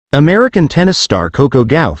American tennis star Coco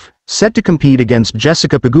Gauff, set to compete against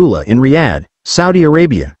Jessica Pegula in Riyadh, Saudi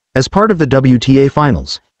Arabia, as part of the WTA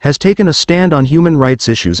finals, has taken a stand on human rights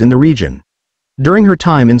issues in the region. During her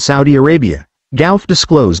time in Saudi Arabia, Gauff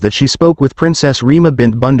disclosed that she spoke with Princess Rima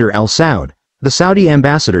bint Bandar Al Saud, the Saudi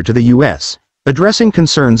ambassador to the U.S., addressing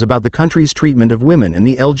concerns about the country's treatment of women in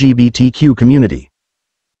the LGBTQ community.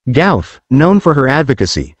 Gauff, known for her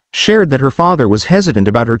advocacy, shared that her father was hesitant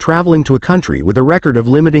about her traveling to a country with a record of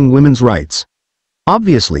limiting women's rights.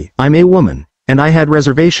 "Obviously, I'm a woman, and I had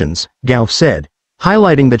reservations," Gauff said,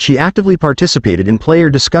 highlighting that she actively participated in player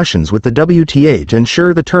discussions with the WTA to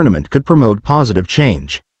ensure the tournament could promote positive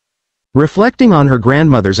change. Reflecting on her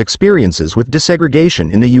grandmother's experiences with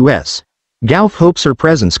desegregation in the U.S., Gauff hopes her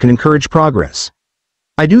presence can encourage progress.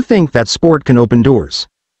 "I do think that sport can open doors.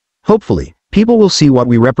 Hopefully, people will see what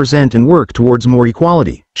we represent and work towards more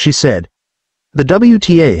equality," she said. The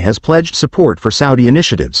WTA has pledged support for Saudi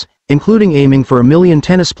initiatives, including aiming for 1 million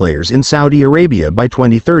tennis players in Saudi Arabia by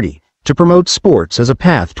 2030, to promote sports as a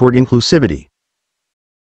path toward inclusivity.